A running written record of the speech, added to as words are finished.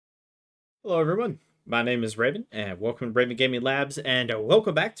Hello everyone, my name is Raven, and welcome to Raven Gaming Labs, and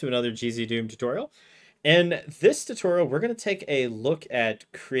welcome back to another GZDoom tutorial. In this tutorial, we're going to take a look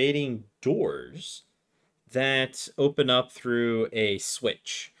at creating doors that open up through a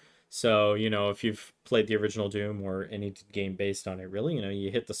switch. So, if you've played the original Doom or any game based on it really, you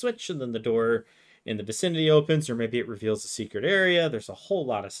hit the switch and then the door in the vicinity opens, or maybe it reveals a secret area. There's a whole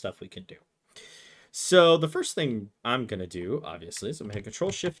lot of stuff we can do. So the first thing I'm going to do, obviously, is I'm going to hit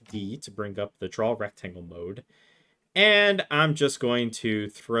Control-Shift-D to bring up the Draw Rectangle mode. And I'm just going to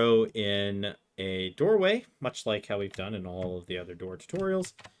throw in a doorway, much like how we've done in all of the other door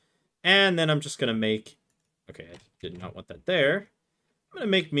tutorials. And then I'm just going to make... Okay, I did not want that there. I'm going to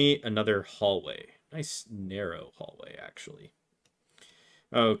make me another hallway. Nice narrow hallway, actually.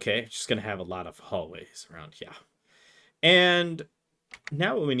 Okay, just going to have a lot of hallways around here. And...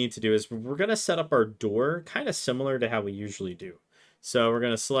 now what we need to do is we're going to set up our door kind of similar to how we usually do. So we're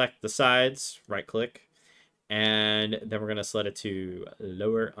going to select the sides, right click, and then we're going to set it to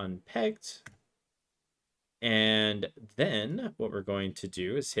lower unpegged. And then what we're going to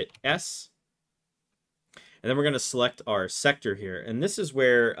do is hit S. And then we're going to select our sector here. And this is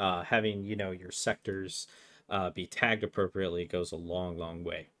where having, your sectors be tagged appropriately goes a long, long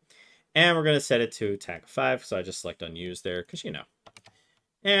way. And we're going to set it to tag 5. So I just select unused there because,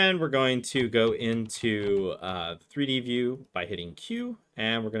 And we're going to go into the 3D view by hitting Q,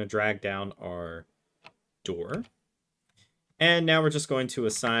 and we're going to drag down our door. And now we're just going to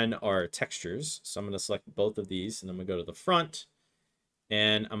assign our textures. So I'm going to select both of these, and I'm going to go to the front,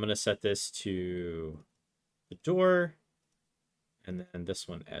 and I'm going to set this to the door, and then this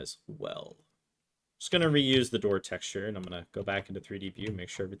one as well. Just going to reuse the door texture, and I'm going to go back into 3D view, make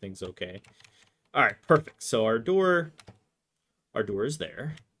sure everything's okay. All right, perfect. So our door is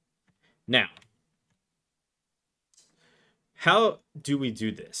there. Now, how do we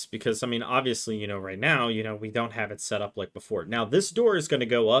do this? Because, obviously, right now, we don't have it set up like before. Now, this door is going to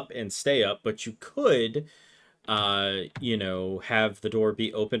go up and stay up, but you could, have the door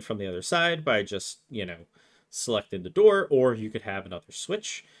be open from the other side by just, selecting the door, or you could have another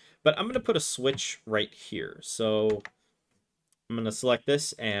switch. But I'm going to put a switch right here. So I'm going to select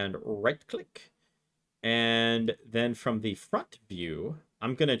this and right-click. And then from the front view,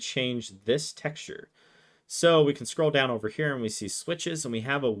 I'm going to change this texture. So we can scroll down over here and we see switches, and we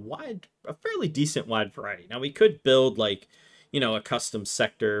have a fairly decent wide variety. Now we could build like, a custom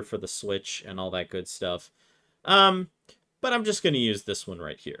sector for the switch and all that good stuff. But I'm just going to use this one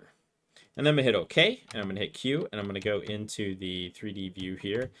right here. And then I'm going to hit OK, and I'm going to hit Q, and I'm going to go into the 3D view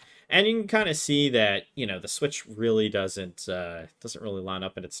here. And you can kind of see that, the switch really doesn't really line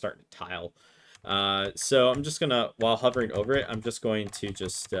up, and it's starting to tile. So I'm just gonna, while hovering over it, I'm just going to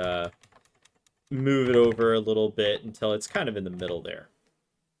just move it over a little bit until it's kind of in the middle there.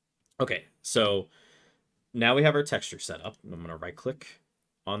 Okay, so now we have our texture set up. I'm gonna right click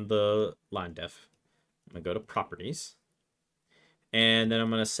on the line def. I'm gonna go to properties, and then I'm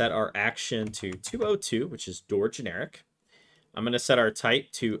gonna set our action to 202, which is door generic. I'm gonna set our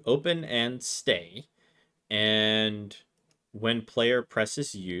type to open and stay, and when player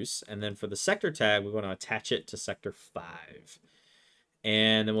presses use, and then for the sector tag, we want to attach it to sector 5.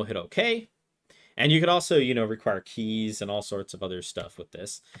 And then we'll hit OK. And you could also, require keys and all sorts of other stuff with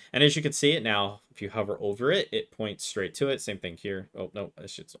this. And as you can see it now, if you hover over it, it points straight to it. Same thing here. Oh, no,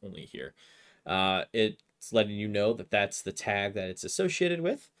 it's only here. It's letting you know that that's the tag that it's associated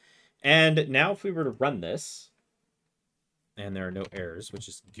with. And now if we were to run this, and there are no errors, which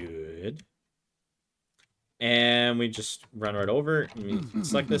is good. And we just run right over it. And we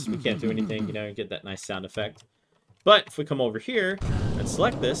select this. We can't do anything, get that nice sound effect. But if we come over here and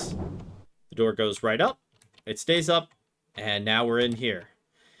select this, the door goes right up. It stays up. And now we're in here.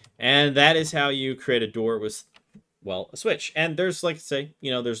 And that is how you create a door with, well, a switch. And there's, like I say,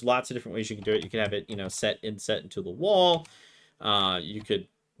 there's lots of different ways you can do it. You can have it, set into the wall. You could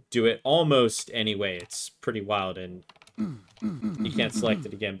do it almost any way. It's pretty wild. And you can't select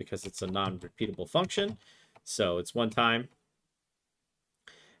it again because it's a non-repeatable function. So it's one time.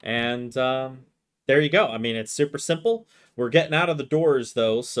 And there you go. It's super simple. We're getting out of the doors,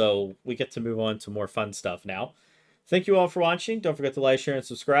 though, so we get to move on to more fun stuff now. Thank you all for watching. Don't forget to like, share, and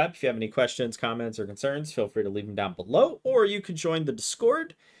subscribe. If you have any questions, comments, or concerns, feel free to leave them down below, or you can join the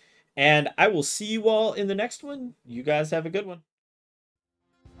Discord. And I will see you all in the next one. You guys have a good one.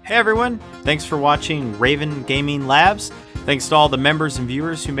 Hey everyone, thanks for watching Raven Gaming Labs. Thanks to all the members and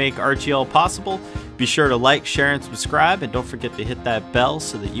viewers who make RGL possible. Be sure to like, share, and subscribe, and don't forget to hit that bell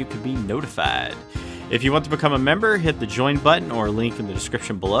so that you can be notified. If you want to become a member, hit the join button or link in the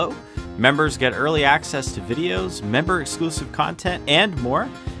description below. Members get early access to videos, member-exclusive content, and more.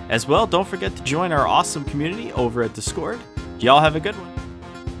 As well, don't forget to join our awesome community over at Discord. Y'all have a good one.